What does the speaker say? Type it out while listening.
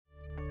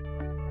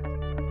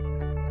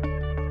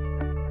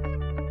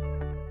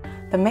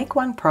The Make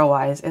One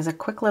Purlwise is a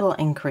quick little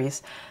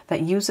increase that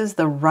uses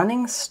the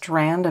running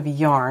strand of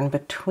yarn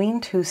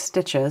between two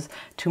stitches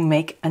to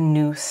make a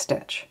new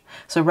stitch.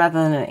 So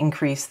rather than an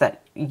increase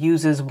that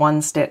uses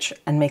one stitch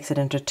and makes it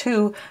into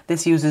two,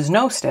 this uses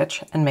no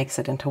stitch and makes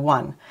it into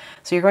one.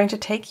 So you're going to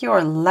take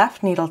your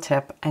left needle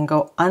tip and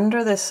go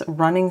under this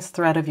running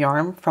thread of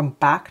yarn from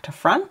back to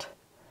front,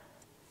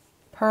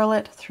 purl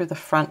it through the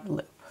front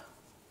loop.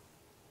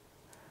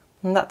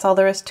 And that's all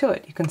there is to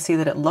it. You can see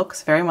that it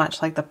looks very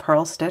much like the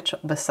purl stitch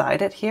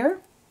beside it here.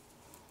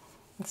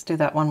 Let's do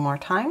that one more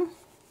time.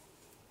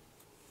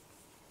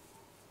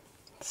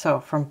 So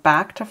from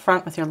back to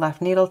front with your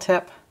left needle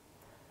tip,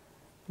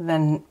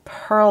 then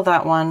purl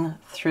that one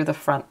through the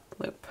front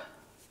loop.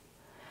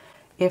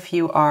 If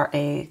you are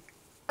a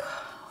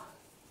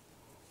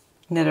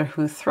knitter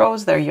who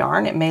throws their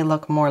yarn, it may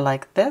look more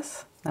like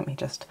this. Let me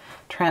just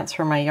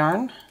transfer my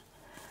yarn.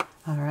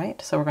 All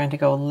right, so we're going to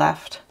go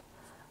left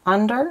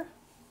under.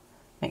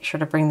 Make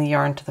sure to bring the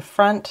yarn to the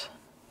front.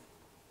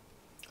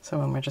 So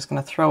when we're just going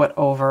to throw it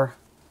over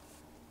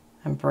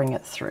and bring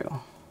it through.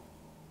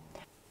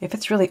 If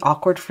it's really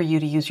awkward for you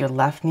to use your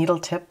left needle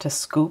tip to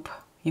scoop,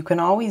 you can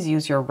always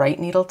use your right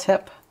needle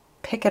tip,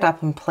 pick it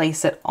up and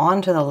place it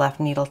onto the left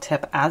needle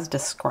tip as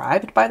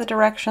described by the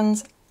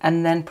directions,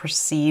 and then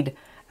proceed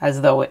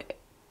as though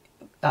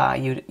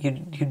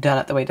you'd done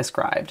it the way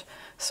described.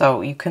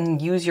 So you can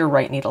use your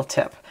right needle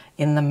tip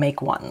in the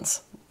Make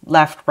Ones,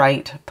 left,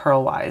 right,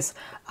 purlwise,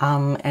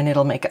 and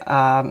it'll make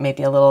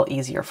maybe a little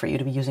easier for you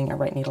to be using your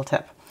right needle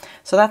tip.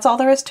 So that's all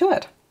there is to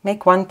it.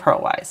 Make one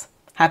purlwise.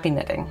 Happy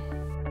knitting.